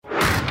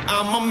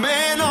I'm a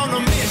man on a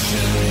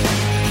mission.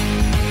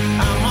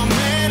 I'm a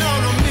man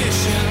on a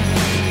mission.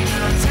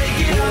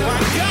 Take it up. I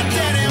got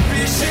that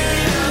ambition.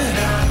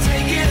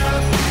 Take it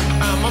up.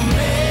 I'm a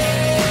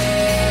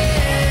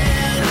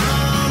man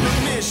on a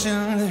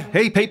mission.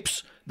 Hey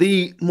peeps,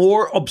 the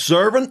more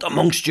observant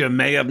amongst you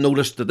may have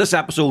noticed that this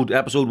episode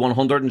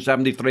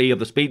 173 of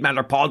the Speed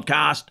Mentor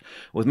podcast,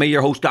 with me,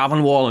 your host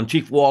Gavin Wall and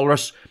Chief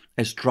Walrus,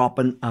 is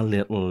dropping a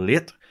little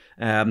late.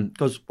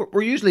 Because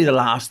we're usually the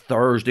last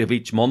Thursday of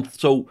each month,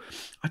 so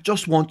I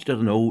just want you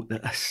to know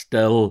that I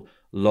still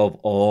love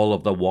all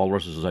of the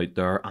walruses out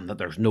there and that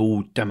there's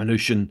no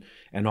diminution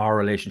in our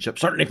relationship,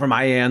 certainly from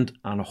my end,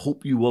 and I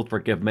hope you will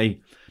forgive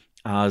me,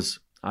 as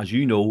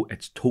you know,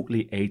 it's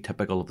totally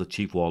atypical of the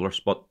Chief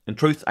Walrus, but in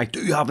truth, I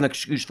do have an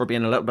excuse for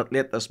being a little bit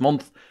late this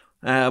month.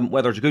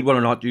 Whether it's a good one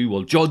or not, you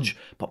will judge,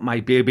 but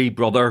my baby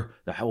brother,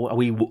 a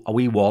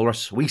wee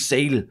walrus, a wee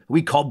seal, a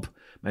wee cub,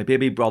 my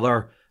baby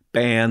brother,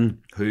 Ben,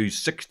 who's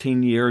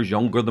 16 years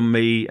younger than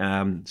me,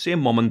 same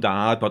mum and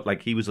dad, but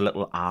like he was a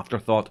little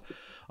afterthought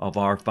of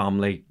our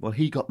family. Well,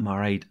 he got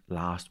married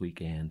last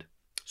weekend.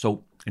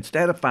 So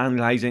instead of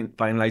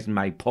finalising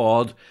my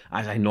pod,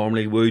 as I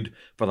normally would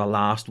for the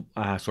last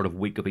sort of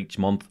week of each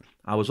month,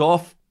 I was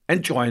off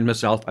enjoying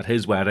myself at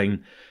his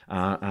wedding,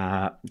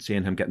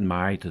 seeing him getting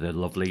married to the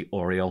lovely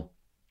Oriel.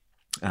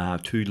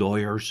 Two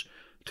lawyers,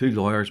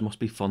 must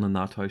be fun in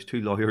that house.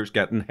 Two lawyers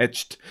getting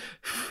hitched.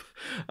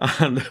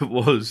 And it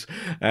was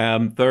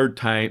third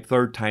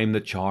time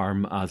the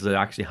charm, as they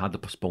actually had to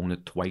postpone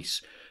it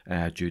twice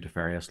due to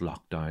various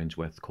lockdowns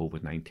with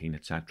COVID-19,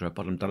 etc.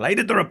 But I'm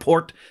delighted to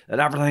report that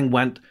everything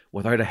went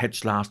without a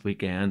hitch last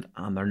weekend,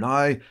 and they're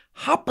now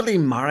happily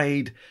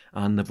married,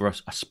 and they've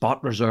a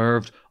spot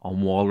reserved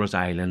on Walrus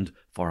Island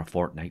for a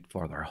fortnight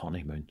for their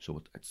honeymoon.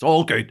 So it's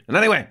all good. And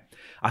anyway,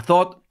 I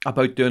thought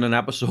about doing an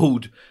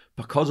episode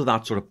because of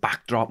that sort of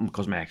backdrop and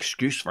because of my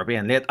excuse for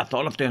being late. I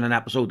thought of doing an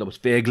episode that was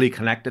vaguely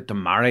connected to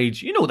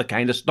marriage. You know, the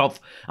kind of stuff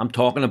I'm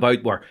talking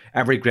about, where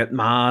every great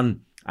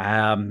man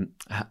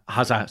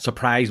has a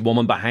surprise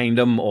woman behind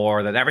him,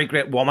 or that every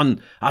great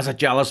woman has a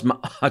jealous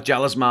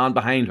man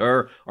behind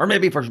her, or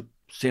maybe for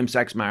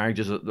same-sex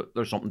marriages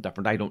there's something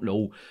different, I don't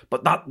know,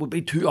 but that would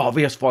be too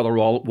obvious for the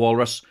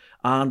walrus,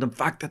 and in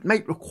fact it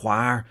might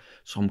require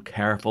some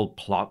careful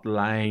plot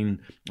line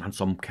and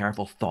some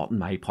careful thought on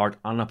my part.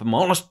 And if I'm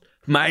honest,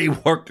 my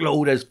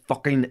workload is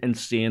fucking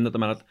insane at the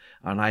minute,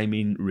 and I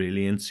mean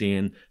really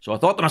insane. So I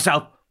thought to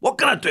myself, what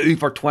can I do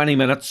for 20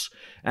 minutes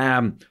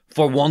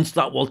for once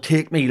that will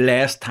take me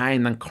less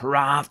time than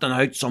crafting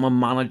out some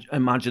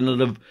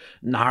imaginative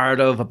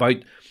narrative about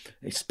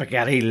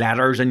spaghetti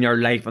letters in your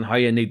life and how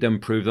you need to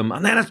improve them.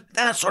 And then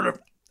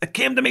it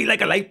came to me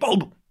like a light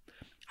bulb.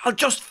 I'll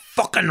just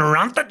fucking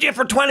rant at you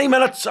for 20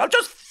 minutes. I'll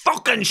just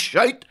fucking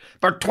shout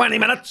for 20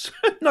 minutes.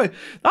 Now,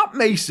 that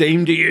may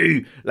seem to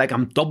you like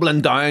I'm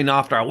doubling down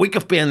after a week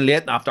of being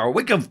late, after a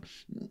week of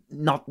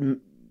not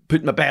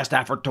putting my best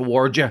effort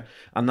towards you,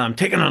 and I'm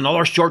taking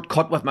another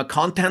shortcut with my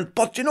content.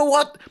 But you know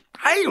what?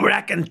 I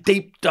reckon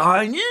deep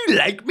down you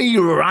like me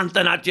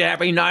ranting at you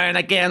every now and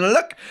again.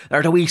 Look,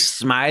 there's a wee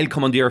smile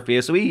coming to your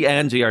face, the wee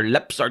ends of your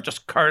lips are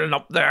just curling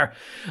up there,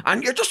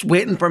 and you're just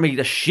waiting for me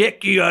to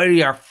shake you out of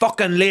your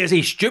fucking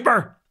lazy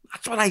stupor.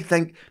 That's what I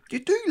think. You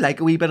do like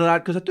a wee bit of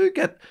that, because I do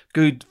get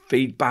good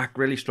feedback,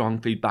 really strong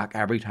feedback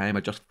every time I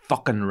just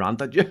fucking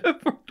rant at you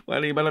for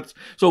 20 minutes.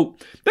 So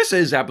this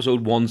is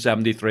episode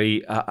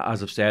 173,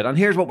 as I've said, and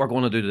here's what we're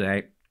going to do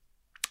today.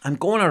 I'm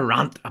going to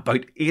rant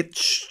about 8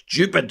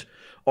 stupid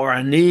or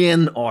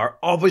inane or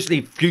obviously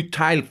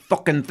futile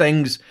fucking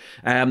things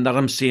that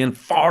I'm seeing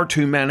far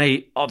too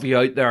many of you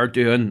out there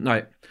doing.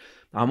 Now,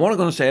 and what I'm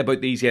going to say about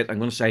these 8, I'm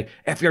going to say,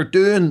 if you're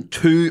doing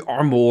 2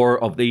 or more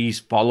of these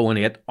following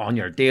 8 on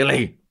your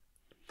daily,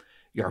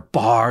 you're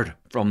barred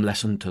from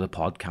listening to the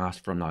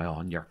podcast from now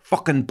on. You're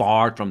fucking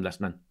barred from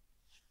listening.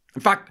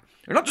 In fact,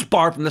 you're not just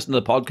barred from listening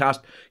to the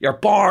podcast, you're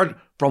barred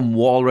from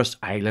Walrus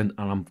Island,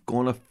 and I'm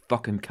going to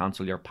fucking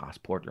cancel your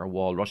passport, your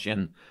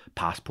Walrusian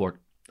passport.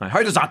 Now,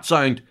 how does that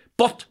sound?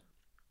 But,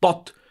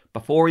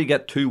 before you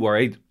get too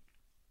worried,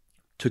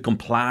 to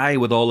comply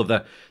with all of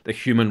the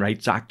Human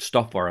Rights Act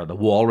stuff, or the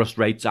Walrus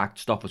Rights Act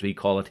stuff as we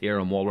call it here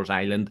on Walrus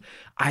Island,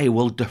 I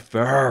will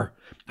defer.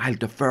 I'll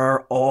defer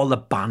all the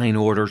banning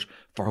orders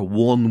for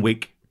 1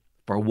 week.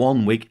 For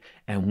 1 week,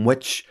 in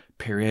which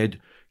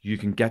period you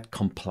can get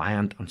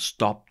compliant and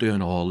stop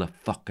doing all the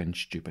fucking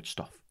stupid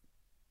stuff.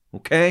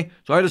 Okay?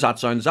 So how does that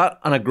sound? Is that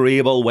an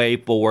agreeable way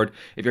forward?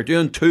 If you're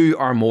doing 2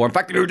 or more, in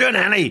fact, if you're doing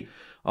any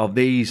of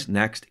these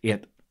next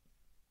 8,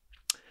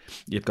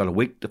 you've got a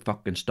week to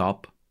fucking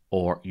stop,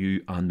 or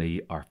you and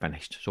me are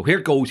finished. So here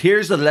goes.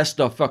 Here's the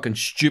list of fucking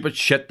stupid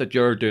shit that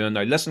you're doing.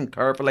 Now listen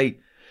carefully,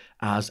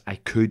 as I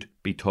could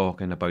be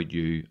talking about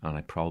you, and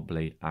I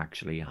probably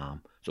actually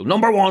am. So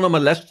number 1 on my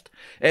list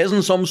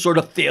isn't some sort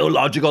of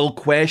theological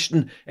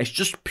question. It's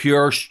just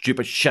pure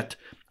stupid shit.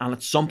 And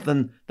it's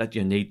something that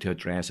you need to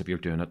address if you're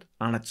doing it.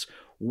 And it's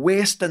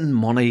wasting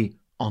money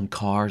on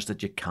cars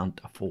that you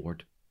can't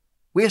afford.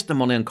 Wasting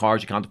money on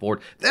cars you can't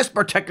afford. This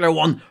particular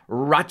one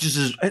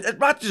ratchets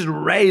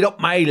right up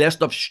my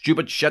list of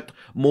stupid shit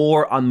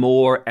more and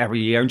more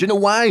every year. And do you know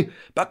why?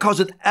 Because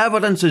it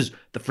evidences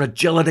the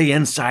fragility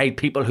inside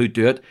people who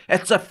do it.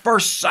 It's the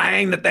first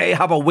sign that they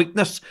have a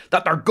weakness,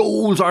 that their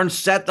goals aren't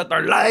set, that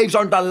their lives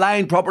aren't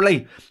aligned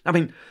properly. I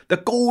mean, the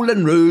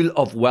golden rule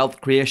of wealth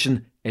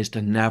creation is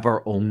to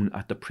never own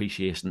a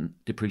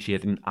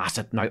depreciating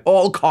asset. Now,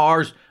 all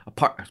cars,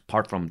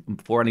 apart from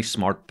before any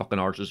smart fucking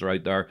arses are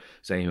out there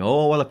saying,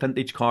 oh, well, a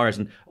vintage car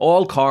isn't,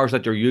 all cars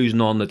that you're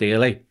using on the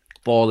daily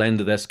fall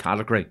into this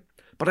category.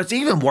 But it's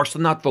even worse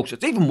than that, folks.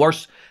 It's even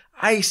worse.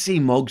 I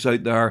see mugs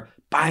out there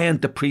buying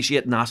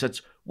depreciating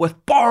assets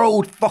with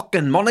borrowed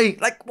fucking money.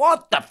 Like,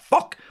 what the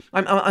fuck?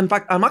 In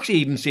fact, I'm actually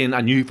even seeing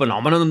a new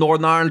phenomenon in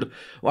Northern Ireland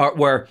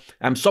where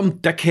some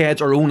dickheads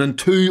are owning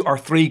 2 or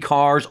 3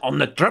 cars on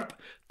the trip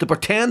to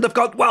pretend they've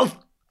got wealth,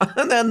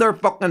 and then they're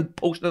fucking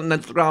posting on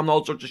Instagram and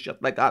all sorts of shit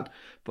like that.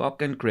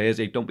 Fucking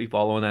crazy. Don't be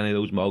following any of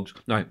those mugs.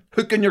 Now,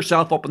 hooking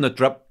yourself up in the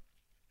drip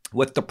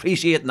with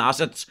depreciating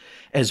assets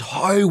is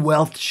how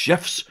wealth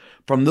shifts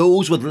from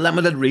those with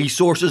limited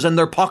resources in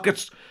their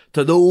pockets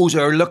to those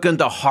who are looking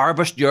to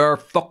harvest your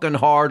fucking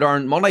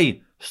hard-earned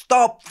money.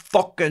 Stop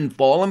fucking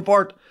falling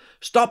for it.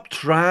 Stop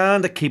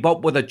trying to keep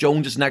up with the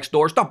Joneses next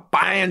door. Stop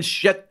buying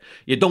shit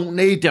you don't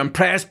need to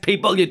impress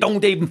people you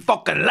don't even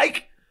fucking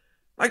like.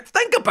 Like,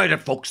 think about it,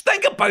 folks.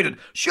 Think about it.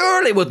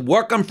 Surely with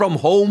working from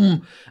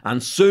home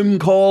and Zoom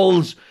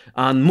calls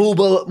and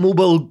mobile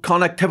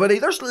connectivity,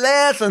 there's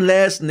less and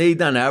less need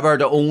than ever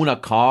to own a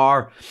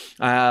car,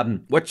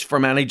 which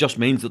for many just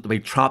means that they'll be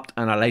trapped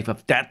in a life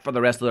of debt for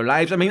the rest of their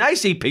lives. I mean, I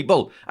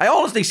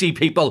honestly see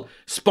people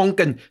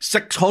spunking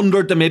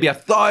 £600 to maybe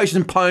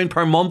 £1,000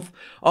 per month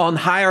on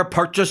hire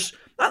purchase.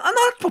 And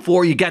that's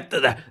before you get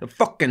to the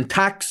fucking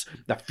tax,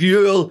 the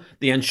fuel,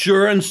 the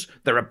insurance,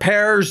 the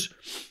repairs.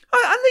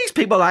 And these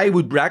people, I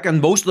would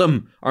reckon, most of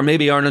them are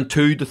maybe earning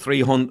 £2,000 to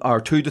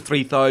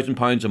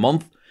 £3,000 a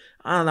month,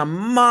 and a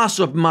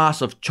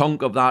massive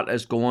chunk of that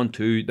is going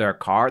to their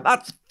car.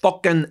 That's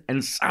fucking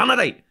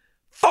insanity.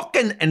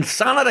 Fucking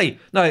insanity.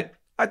 Now,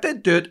 I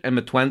did do it in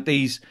my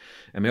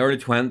early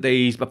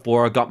 20s,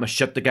 before I got my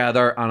shit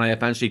together, and I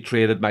eventually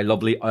traded my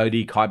lovely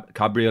Audi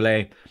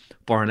Cabriolet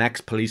for an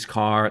ex-police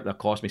car that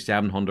cost me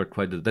 £700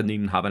 that didn't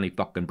even have any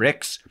fucking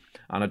brakes.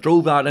 And I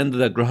drove that into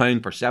the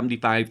ground for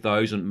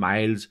 75,000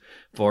 miles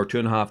for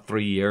 2.5,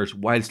 3 years,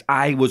 whilst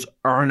I was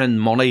earning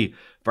money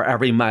for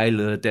every mile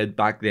that I did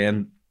back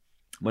then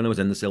when I was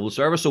in the civil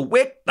service. So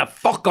wake the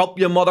fuck up,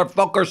 you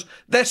motherfuckers.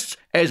 This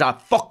is a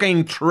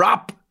fucking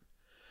trap.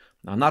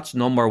 And that's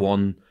number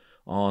 1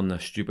 on the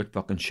stupid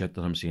fucking shit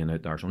that I'm seeing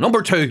out there. So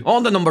number 2,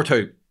 on to number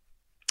 2.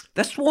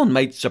 This one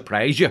might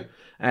surprise you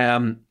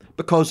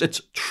because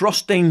it's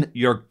trusting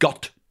your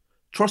gut.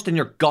 Trusting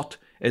your gut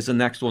is the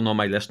next one on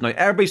my list. Now,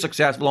 every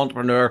successful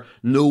entrepreneur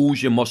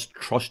knows you must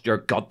trust your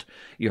gut,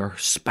 your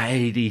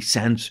spidey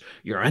sense,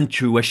 your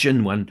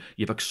intuition when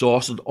you've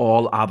exhausted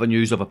all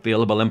avenues of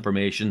available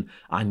information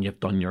and you've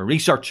done your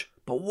research.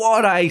 But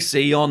what I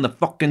see on the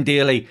fucking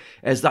daily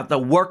is that the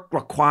work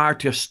required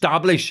to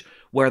establish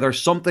whether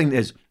something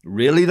is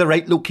really the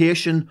right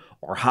location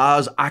or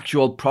has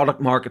actual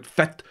product market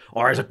fit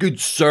or is a good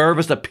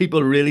service that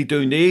people really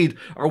do need,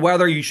 or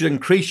whether you should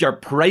increase your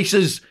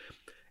prices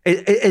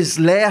is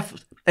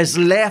left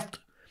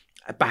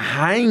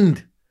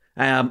behind,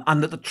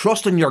 and that the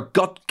trust in your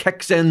gut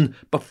kicks in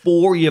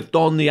before you've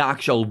done the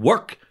actual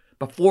work,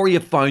 before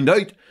you've found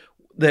out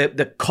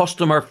the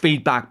customer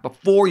feedback,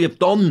 before you've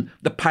done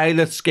the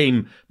pilot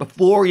scheme,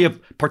 before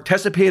you've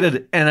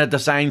participated in a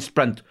design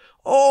sprint.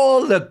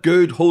 All the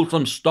good,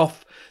 wholesome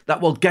stuff that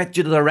will get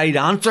you to the right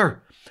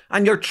answer.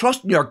 And you're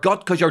trusting your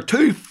gut because you're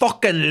too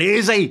fucking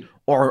lazy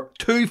or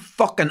too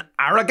fucking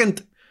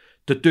arrogant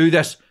to do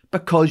this,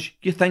 because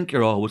you think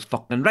you're always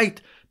fucking right,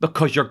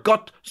 because your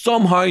gut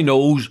somehow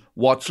knows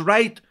what's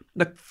right.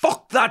 Like,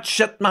 fuck that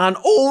shit, man.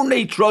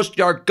 Only trust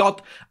your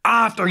gut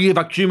after you've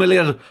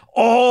accumulated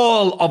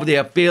all of the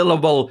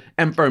available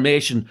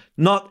information,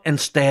 not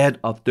instead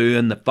of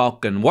doing the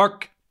fucking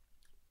work.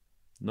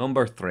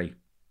 Number three.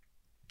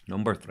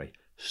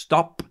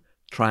 Stop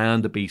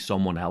trying to be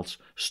someone else.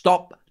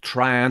 Stop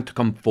trying to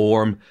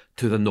conform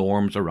to the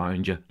norms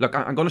around you. Look,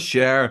 I'm going to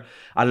share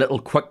a little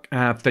quick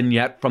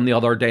vignette from the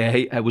other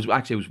day. I was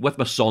with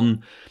my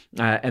son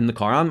in the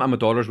car, and my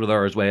daughters were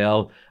there as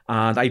well.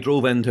 And I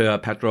drove into a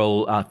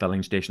petrol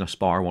filling station, a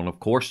Spar one, of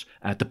course,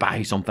 to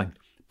buy something.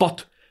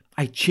 But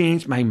I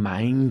changed my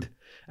mind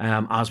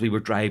as we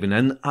were driving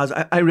in, as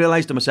I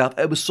realised to myself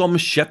it was some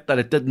shit that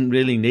it didn't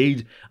really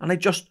need. And I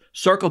just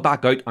circled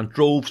back out and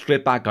drove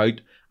straight back out.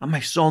 And my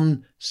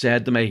son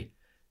said to me,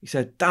 he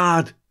said,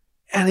 "Dad,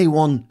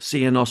 anyone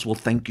seeing us will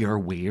think you're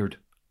weird.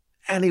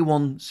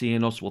 Anyone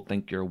seeing us will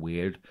think you're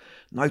weird."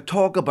 Now,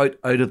 talk about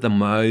out of the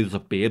mouths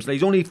of babes. Now,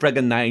 he's only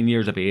friggin' 9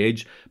 years of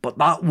age, but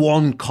that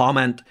one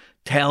comment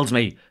tells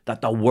me that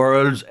the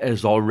world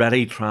is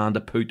already trying to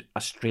put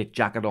a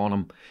straitjacket on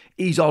him.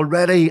 He's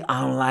already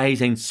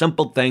analysing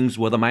simple things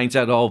with a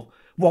mindset of,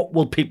 what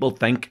will people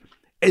think?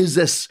 Is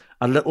this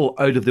a little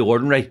out of the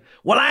ordinary?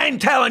 Well, I'm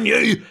telling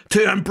you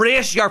to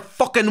embrace your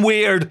fucking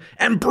weird.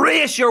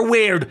 Embrace your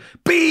weird.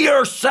 Be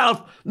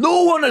yourself.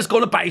 No one is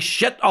going to buy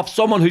shit off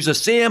someone who's the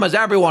same as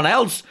everyone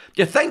else.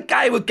 Do you think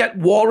I would get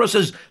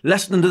walruses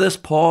listening to this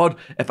pod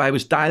if I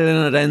was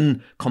dialing it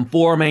in,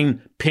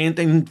 conforming,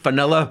 painting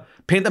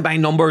by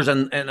numbers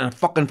in a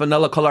fucking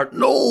vanilla colour?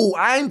 No,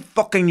 I'm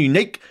fucking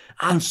unique.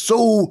 And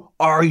so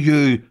are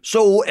you.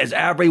 So is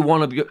every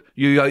one of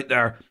you out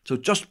there. So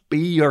just be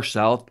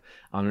yourself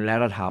and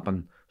let it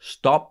happen.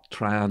 Stop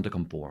trying to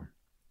conform.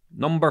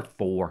 Number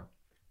 4.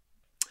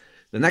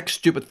 The next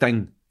stupid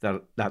thing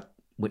that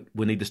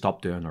we need to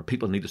stop doing, or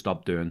people need to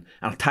stop doing,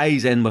 and it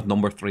ties in with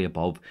number 3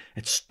 above,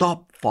 it's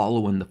stop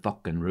following the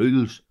fucking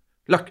rules.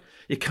 Look,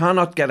 you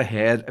cannot get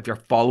ahead if you're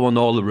following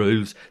all the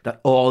rules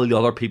that all the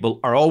other people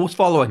are always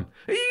following.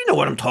 You know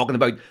what I'm talking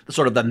about. The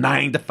sort of the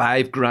 9 to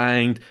 5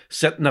 grind,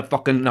 sitting a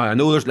fucking... Now, I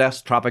know there's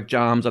less traffic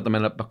jams at the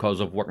minute because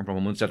of working from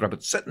home, etc.,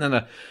 but sitting in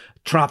a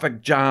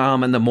traffic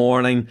jam in the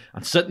morning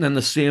and sitting in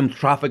the same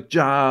traffic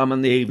jam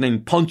in the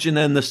evening, punching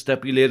in the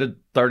stipulated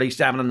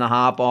 37 and a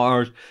half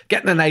hours,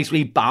 getting a nice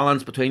wee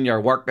balance between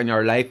your work and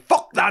your life.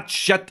 Fuck that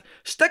shit.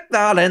 Stick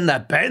that in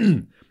the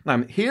bin.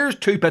 Now, here's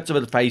 2 bits of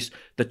advice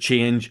that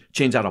change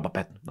that up a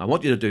bit. I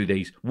want you to do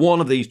these.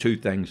 One of these 2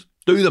 things.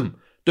 Do them.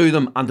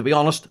 And to be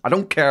honest, I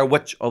don't care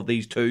which of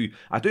these 2.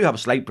 I do have a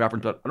slight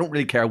preference, but I don't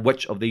really care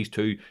which of these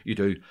 2 you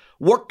do.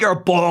 Work your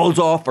balls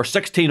off for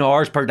 16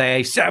 hours per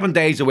day, 7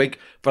 days a week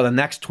for the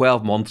next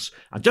 12 months,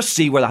 and just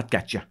see where that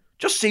gets you.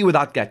 Just see where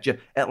that gets you.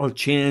 It'll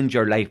change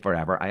your life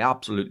forever. I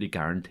absolutely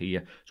guarantee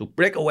you. So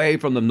break away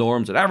from the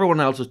norms that everyone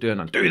else is doing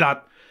and do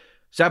that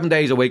 7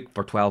 days a week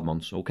for 12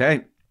 months,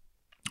 okay?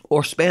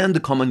 Or spend the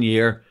coming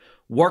year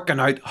working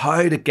out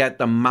how to get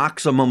the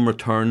maximum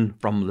return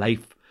from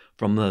life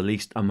from the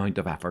least amount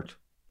of effort.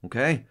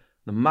 Okay?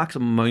 The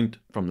maximum amount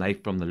from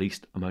life from the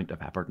least amount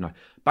of effort. Now,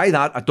 by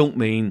that, I don't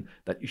mean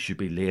that you should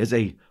be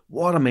lazy.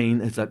 What I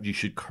mean is that you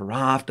should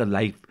craft a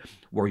life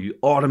where you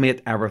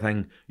automate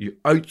everything, you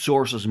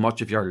outsource as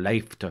much of your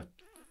life to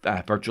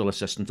virtual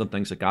assistants and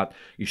things like that.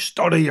 You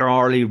study your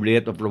hourly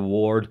rate of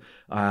reward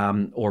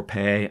or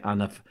pay,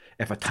 and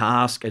if a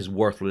task is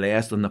worth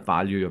less than the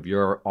value of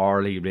your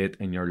hourly rate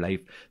in your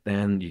life,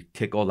 then you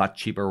take all that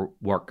cheaper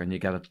work and you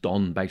get it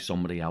done by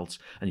somebody else,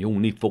 and you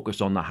only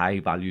focus on the high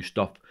value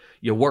stuff.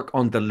 You work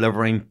on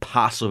delivering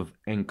passive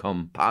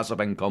income.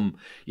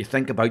 You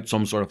think about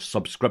some sort of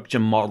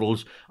subscription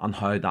models and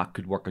how that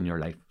could work in your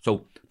life.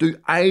 So do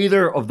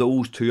either of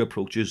those 2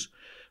 approaches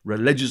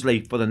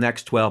religiously for the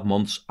next 12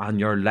 months, and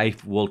your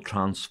life will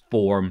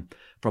transform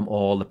from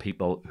all the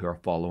people who are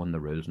following the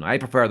rules. Now, I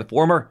prefer the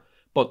former,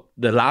 but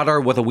the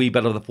latter with a wee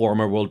bit of the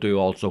former will do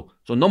also.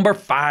 So number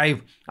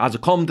 5, as I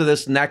come to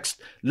this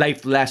next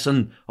life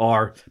lesson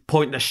or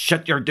point the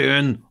shit you're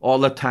doing all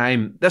the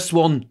time, this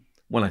one,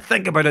 when I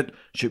think about it,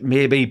 should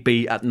maybe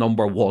be at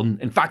number 1.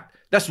 In fact,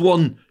 this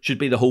one should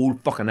be the whole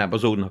fucking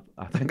episode, and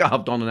I think I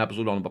have done an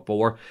episode on it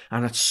before,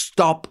 and it's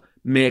stop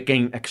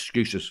making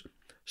excuses.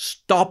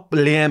 Stop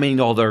blaming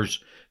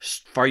others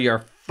for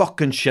your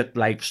fucking shit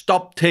life.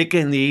 Stop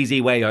taking the easy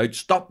way out.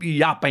 Stop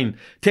yapping.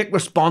 Take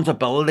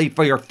responsibility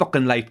for your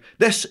fucking life.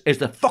 This is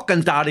the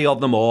fucking daddy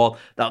of them all.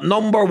 The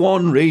number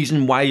 1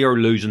 reason why you're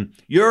losing.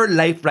 Your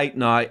life right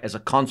now is a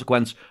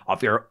consequence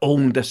of your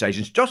own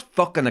decisions. Just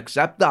fucking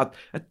accept that.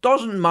 It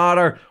doesn't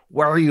matter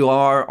where you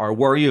are or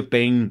where you've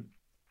been.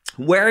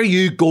 Where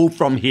you go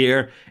from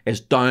here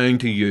is down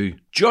to you.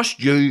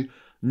 Just you.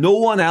 No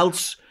one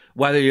else.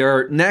 Whether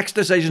your next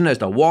decision is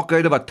to walk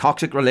out of a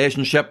toxic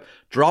relationship,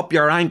 drop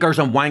your anchors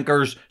and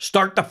wankers,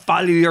 start to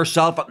value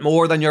yourself at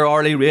more than your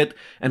hourly rate,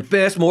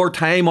 invest more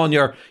time on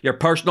your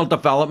personal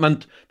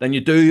development than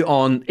you do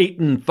on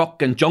eating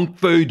fucking junk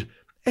food,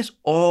 it's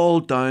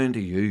all down to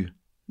you.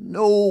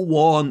 No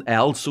one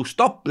else. So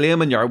stop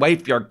blaming your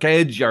wife, your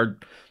kids, your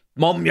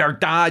mum, your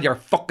dad, your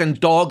fucking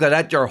dog that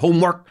ate your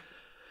homework.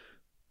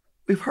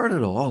 We've heard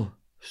it all.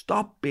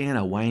 Stop being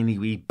a whiny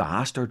wee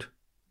bastard.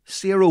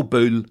 0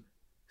 bull.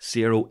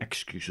 0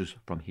 excuses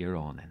from here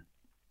on in.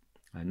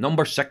 And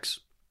number 6,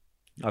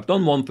 I've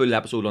done 1 full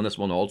episode on this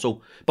one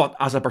also, but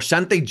as a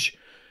percentage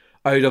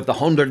out of the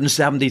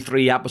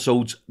 173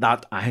 episodes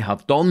that I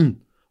have done,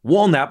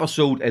 1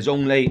 episode is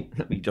only,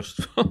 let me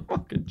just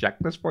fucking check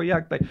this for you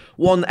actually,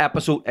 1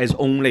 episode is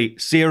only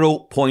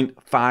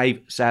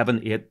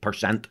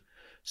 0.578%.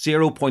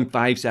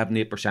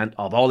 0.578%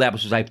 of all the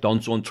episodes I've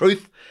done. So in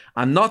truth,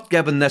 I'm not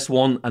giving this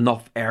one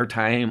enough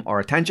airtime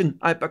or attention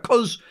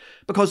because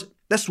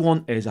this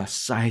one is a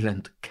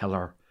silent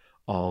killer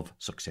of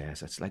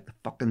success. It's like the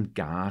fucking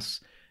gas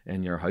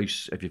in your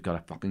house if you've got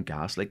a fucking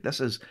gas leak. This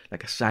is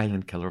like a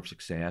silent killer of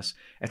success.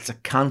 It's a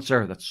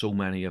cancer that so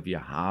many of you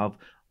have.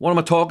 What am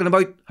I talking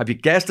about? Have you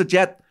guessed it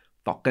yet?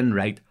 Fucking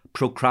right.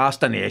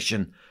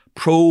 Procrastination.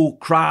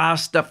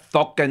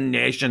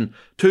 Procrastination.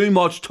 Too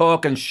much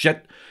talking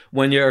shit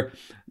when you're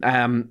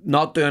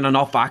not doing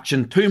enough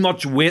action. Too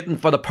much waiting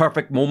for the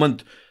perfect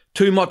moment.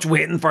 Too much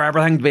waiting for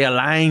everything to be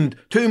aligned.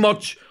 Too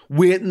much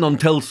waiting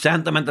until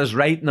sentiment is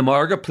right in the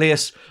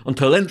marketplace,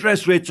 until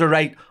interest rates are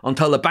right,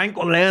 until the bank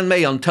will lend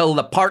me, until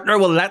the partner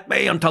will let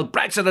me, until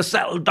Brexit has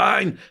settled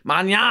down.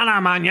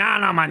 Mañana,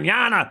 mañana,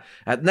 mañana.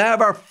 It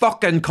never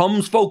fucking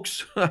comes,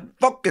 folks. I'm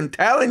fucking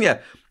telling you. Do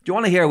you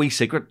want to hear a wee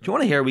secret? Do you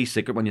want to hear a wee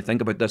secret when you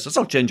think about this? This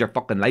will change your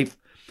fucking life.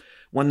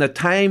 When the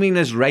timing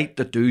is right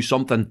to do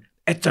something,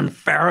 it's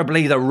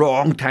invariably the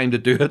wrong time to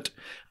do it,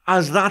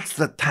 as that's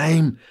the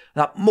time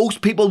that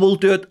most people will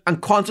do it,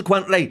 and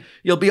consequently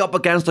you'll be up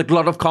against a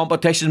glut of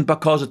competition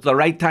because it's the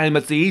right time,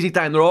 it's the easy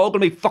time, they're all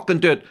going to be fucking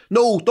do it.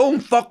 No, don't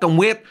fucking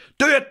wait,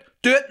 do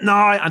it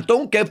now, and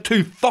don't give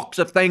two fucks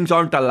if things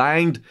aren't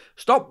aligned.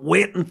 Stop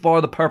waiting for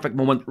the perfect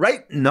moment.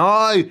 Right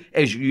now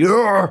is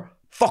your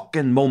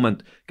fucking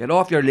moment. Get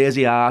off your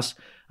lazy ass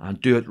and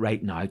do it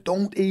right now.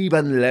 Don't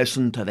even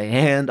listen to the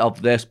end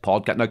of this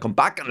podcast. Now come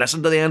back and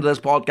listen to the end of this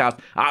podcast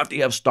after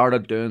you have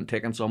started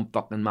taking some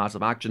fucking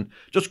massive action.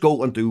 Just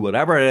go and do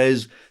whatever it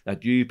is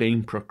that you've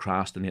been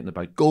procrastinating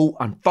about. Go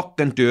and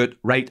fucking do it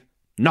right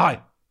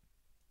now.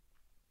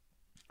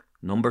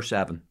 Number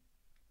 7.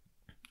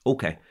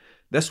 Okay,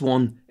 this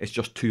one is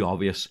just too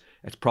obvious.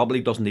 It probably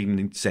doesn't even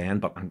need saying,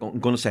 but I'm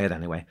going to say it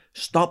anyway.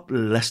 Stop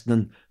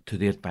listening to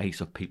the advice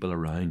of people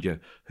around you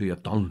who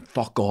have done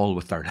fuck all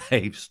with their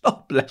lives.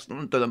 Stop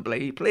listening to them,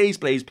 please, please,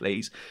 please,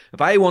 please.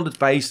 If I want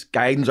advice,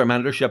 guidance or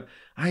mentorship,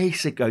 I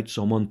seek out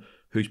someone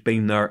who's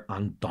been there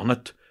and done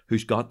it,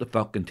 who's got the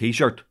fucking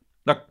t-shirt.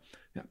 Look,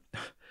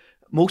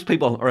 most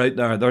people are out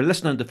there, they're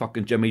listening to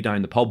fucking Jimmy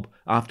down the pub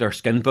after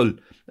Skinful,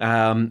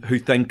 who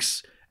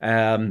thinks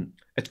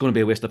it's going to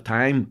be a waste of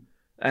time.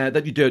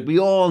 That you do it. We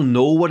all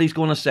know what he's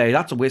going to say.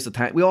 That's a waste of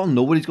time. We all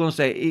know what he's going to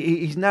say.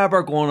 He's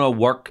never going to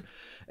work.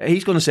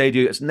 He's going to say to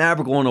you, it's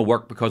never going to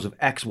work because of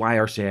X, Y,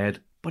 or Z.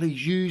 But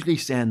he's usually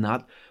saying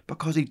that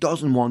because he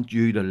doesn't want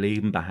you to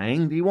leave him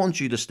behind. He wants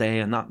you to stay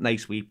in that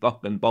nice wee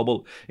fucking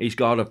bubble he's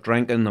got of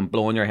drinking and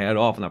blowing your head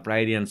off on a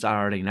Friday and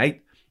Saturday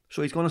night.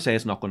 So he's going to say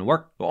it's not going to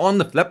work. But on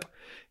the flip,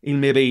 he'll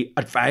maybe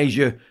advise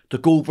you to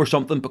go for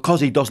something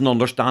because he doesn't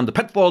understand the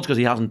pitfalls because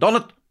he hasn't done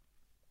it.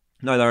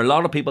 Now, there are a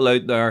lot of people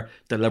out there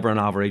delivering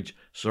average,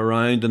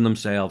 surrounding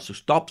themselves. So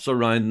stop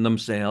surrounding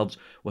themselves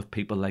with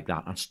people like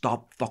that and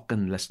stop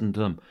fucking listening to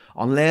them.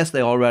 Unless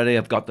they already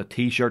have got the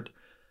t-shirt,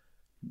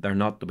 they're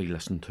not to be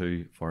listened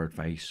to for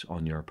advice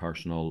on your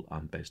personal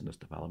and business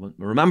development.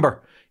 But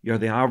remember, you're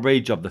the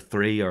average of the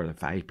 3 or the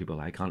 5 people,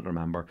 I can't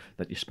remember,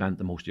 that you spent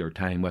the most of your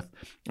time with.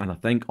 And I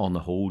think on the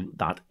whole,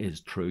 that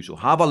is true. So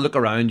have a look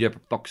around you, for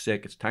fuck's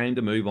sake. It's time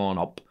to move on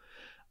up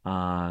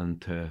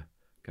and to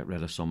get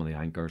rid of some of the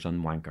anchors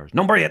and wankers.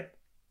 Number 8.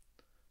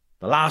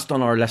 The last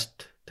on our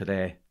list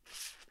today.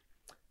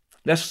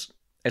 This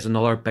is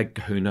another big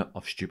kahuna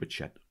of stupid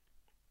shit.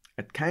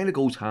 It kind of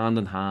goes hand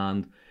in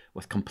hand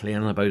with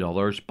complaining about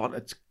others, but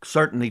it's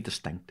certainly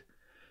distinct.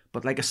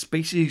 But like a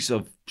species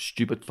of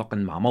stupid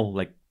fucking mammal,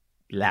 like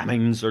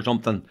lemmings or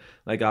something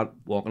like that,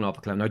 walking off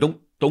a cliff. Now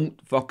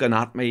don't fucking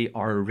at me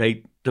or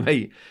write to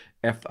me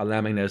if a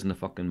lemming isn't a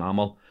fucking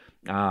mammal.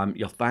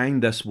 You'll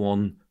find this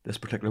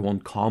particular one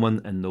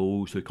common in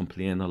those who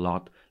complain a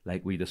lot,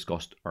 like we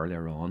discussed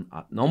earlier on.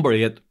 At number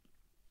 8,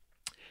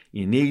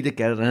 you need to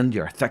get it into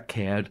your thick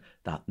head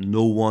that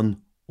no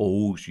one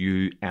owes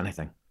you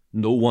anything.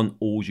 No one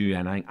owes you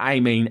anything. I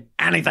mean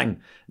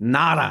anything.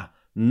 Nada.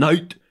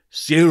 Nout.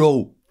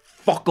 Zero.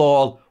 Fuck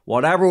all.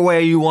 Whatever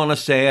way you want to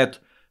say it.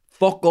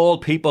 Fuck all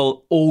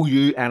people owe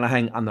you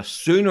anything. And the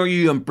sooner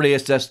you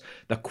embrace this,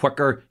 the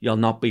quicker you'll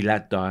not be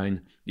let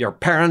down. Your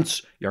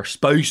parents, your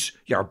spouse,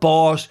 your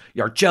boss,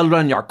 your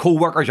children, your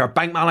co-workers, your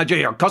bank manager,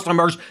 your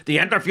customers, the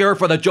interviewer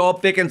for the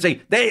job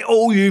vacancy, they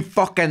owe you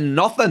fucking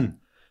nothing.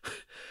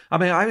 I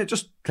mean, I'm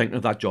just thinking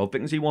of that job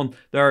vacancy one.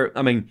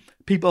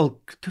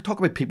 People, to talk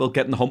about people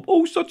getting the hump,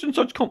 oh, such and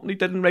such company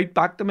didn't write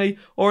back to me,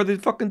 or they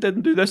fucking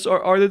didn't do this,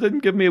 or they didn't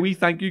give me a wee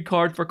thank you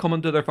card for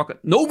coming to their fucking...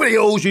 Nobody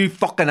owes you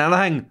fucking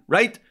anything,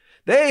 right?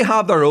 They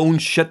have their own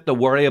shit to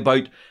worry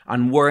about,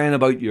 and worrying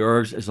about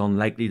yours is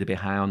unlikely to be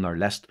high on their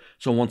list.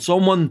 So when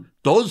someone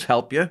does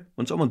help you,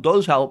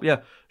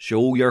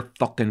 show your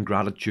fucking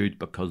gratitude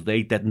because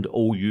they didn't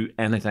owe you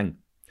anything.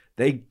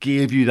 They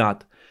gave you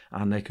that,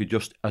 and they could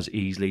just as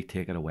easily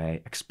take it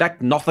away.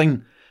 Expect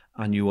nothing,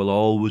 and you will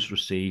always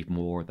receive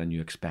more than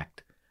you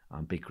expect,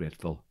 and be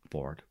grateful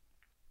for it.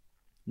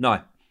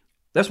 Now,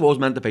 this was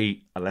meant to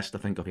be a list, I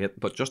think, of 8,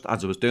 but just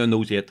as I was doing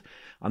those 8,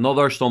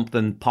 another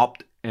something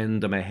popped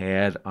into my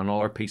head,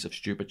 another piece of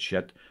stupid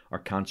shit or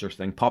cancer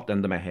thing popped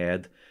into my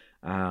head.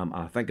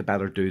 I think I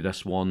better do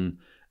this one.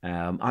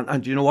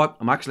 And you know what?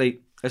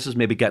 This is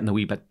maybe getting a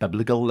wee bit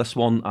biblical, this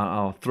one.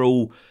 I'll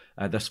throw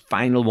this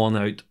final one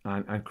out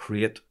and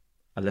create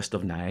a list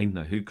of 9.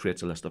 Now, who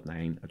creates a list of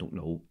 9? I don't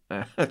know.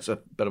 It's a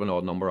bit of an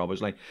odd number,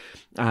 obviously.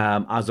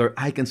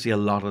 I can see a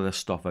lot of this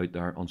stuff out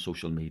there on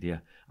social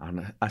media,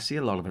 and I see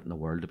a lot of it in the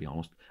world, to be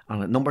honest.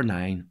 And at number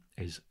 9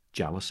 is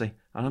jealousy.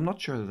 And I'm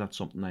not sure that that's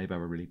something I've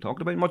ever really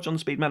talked about much on the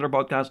Speed Mentor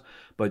podcast,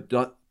 but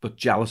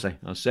jealousy.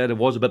 I said it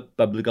was a bit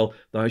biblical.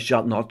 Thou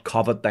shalt not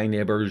covet thy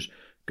neighbour's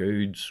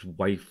goods,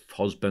 wife,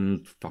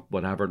 husband, fuck,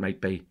 whatever it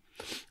might be.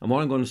 And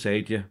what I'm going to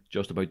say to you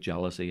just about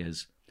jealousy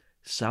is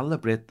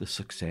celebrate the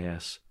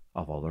success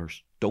of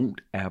others.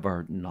 Don't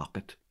ever knock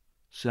it.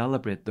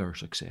 Celebrate their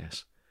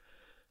success.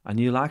 And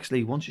you'll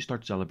actually, once you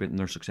start celebrating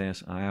their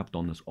success, I have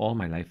done this all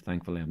my life,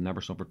 thankfully, I've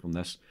never suffered from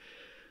this.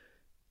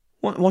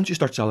 Once you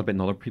start celebrating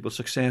other people's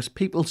success,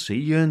 people see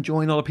you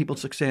enjoying other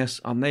people's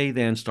success, and they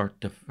then start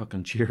to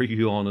fucking cheer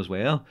you on as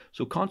well.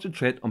 So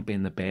concentrate on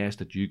being the best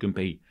that you can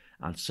be,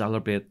 and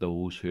celebrate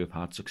those who have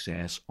had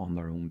success on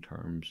their own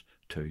terms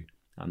too.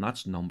 And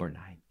that's number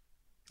 9.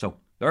 So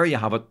there you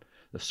have it,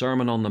 the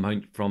Sermon on the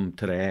Mount from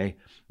today.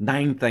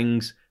 9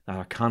 things that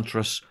are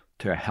cancerous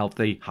to a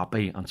healthy,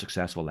 happy and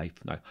successful life.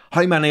 Now,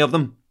 how many of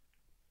them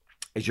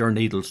is your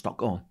needle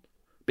stuck on?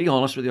 Be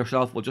honest with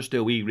yourself. We'll just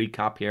do a wee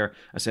recap here.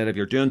 I said if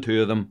you're doing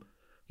 2 of them,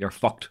 you're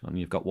fucked and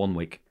you've got 1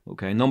 week.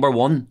 Okay, number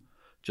 1,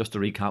 just to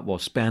recap,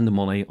 was spend the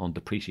money on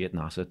depreciating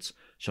assets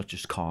such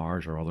as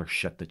cars or other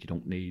shit that you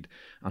don't need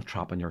and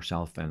trapping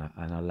yourself in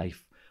a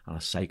life and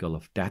a cycle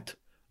of debt.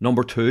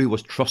 Number 2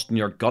 was trusting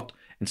your gut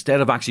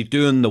instead of actually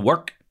doing the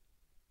work.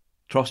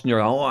 Trusting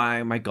your,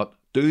 my gut.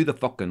 Do the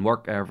fucking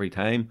work every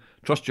time.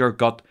 Trust your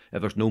gut if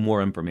there's no more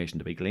information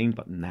to be gleaned,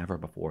 but never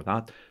before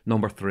that.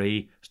 Number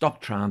 3,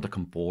 stop trying to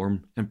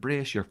conform.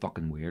 Embrace your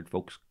fucking weird,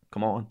 folks.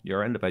 Come on,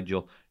 you're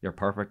individual. You're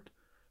perfect.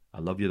 I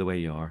love you the way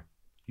you are.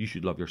 You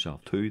should love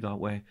yourself too that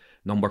way.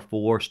 Number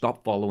 4,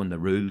 stop following the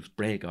rules.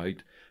 Break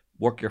out.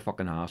 Work your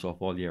fucking ass off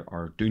all year,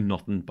 or do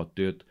nothing but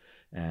do it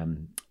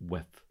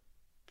with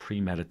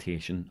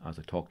premeditation, as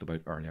I talked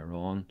about earlier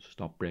on.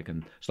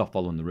 Stop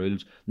following the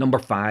rules. Number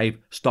 5,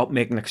 stop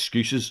making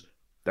excuses.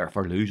 They're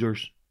for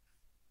losers.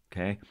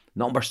 Okay.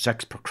 Number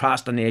 6,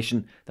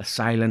 procrastination, the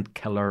silent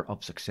killer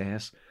of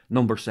success.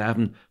 Number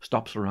 7,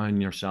 stop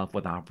surrounding yourself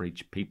with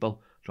average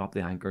people. Drop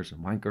the anchors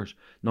and wankers.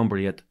 Number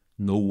 8,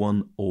 no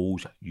one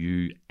owes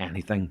you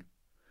anything.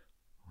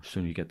 The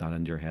sooner you get that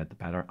into your head, the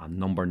better. And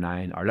number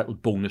 9, our little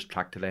bonus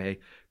track today,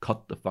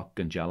 cut the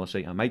fucking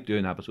jealousy. I might do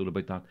an episode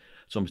about that at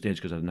some stage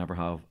because I never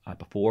have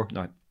before.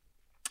 Now,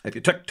 if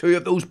you tick 2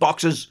 of those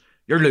boxes,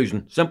 you're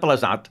losing. Simple as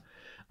that.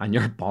 And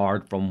you're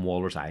barred from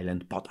Walrus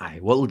Island. But I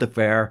will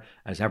defer,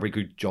 as every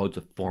good judge,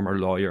 a former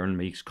lawyer and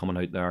me's coming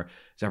out there,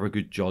 as every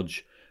good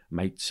judge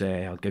might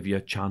say, I'll give you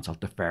a chance, I'll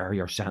defer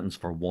your sentence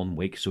for 1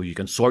 week so you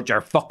can sort your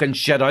fucking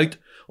shit out.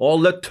 All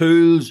the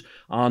tools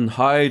on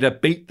how to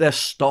beat this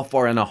stuff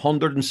are in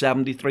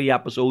 173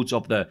 episodes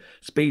of the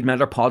Speed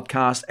Mentor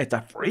podcast. It's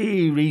a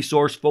free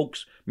resource,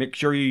 folks. Make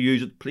sure you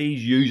use it.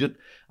 Please use it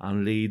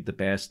and lead the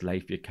best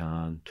life you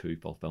can to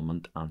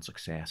fulfillment and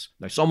success.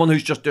 Now, someone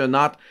who's just doing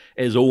that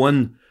is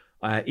Owen,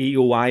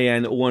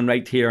 E-O-I-N, Owen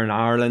right here in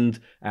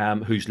Ireland,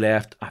 who's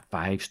left a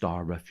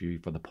 5-star review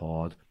for the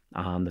pod.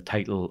 And the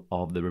title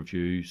of the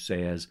review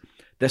says,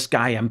 "This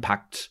guy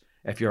impacts.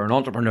 If you're an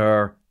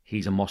entrepreneur,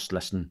 he's a must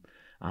listen."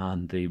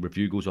 And the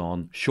review goes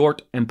on,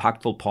 "Short,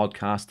 impactful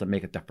podcasts that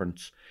make a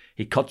difference.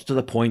 He cuts to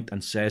the point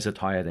and says it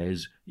how it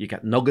is. You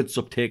get nuggets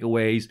of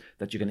takeaways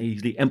that you can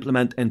easily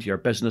implement into your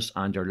business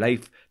and your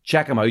life.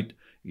 Check him out.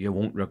 You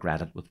won't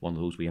regret it," with one of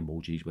those wee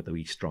emojis with a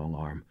wee strong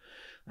arm,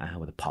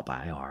 with a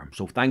Popeye arm.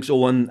 So thanks,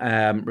 Owen.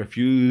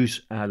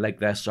 Reviews like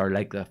this are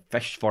like the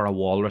fish for a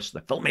walrus. They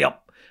fill me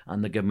up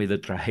and they give me the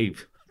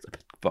drive. It's a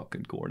bit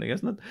fucking corny,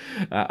 isn't it?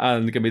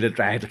 And they give me the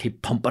drive to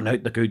keep pumping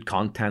out the good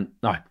content.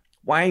 Now,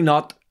 why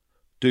not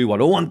do what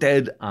Owen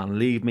did and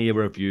leave me a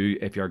review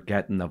if you're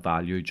getting the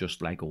value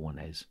just like Owen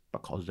is?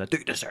 Because I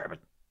do deserve it.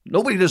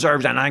 Nobody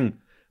deserves anything.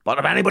 But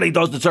if anybody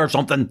does deserve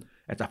something,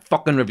 it's a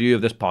fucking review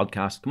of this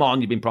podcast. Come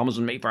on, you've been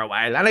promising me for a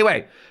while.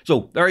 Anyway,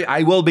 so there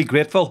I will be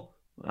grateful.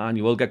 And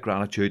you will get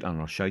gratitude, and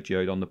I'll shout you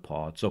out on the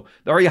pod. So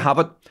there you have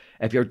it.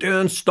 If you're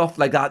doing stuff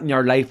like that in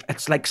your life,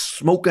 it's like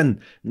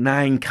smoking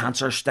 9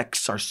 cancer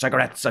sticks or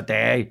cigarettes a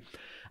day.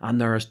 And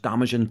they're as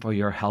damaging for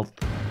your health,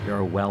 your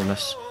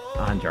wellness,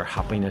 and your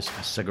happiness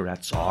as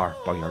cigarettes are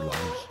for your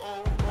lungs.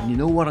 And you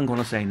know what I'm going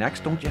to say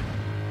next, don't you?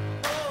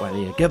 Whether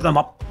you give them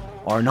up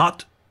or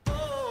not,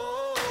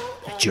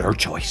 it's your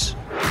choice.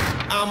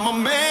 I'm a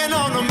man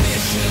on a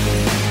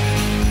mission.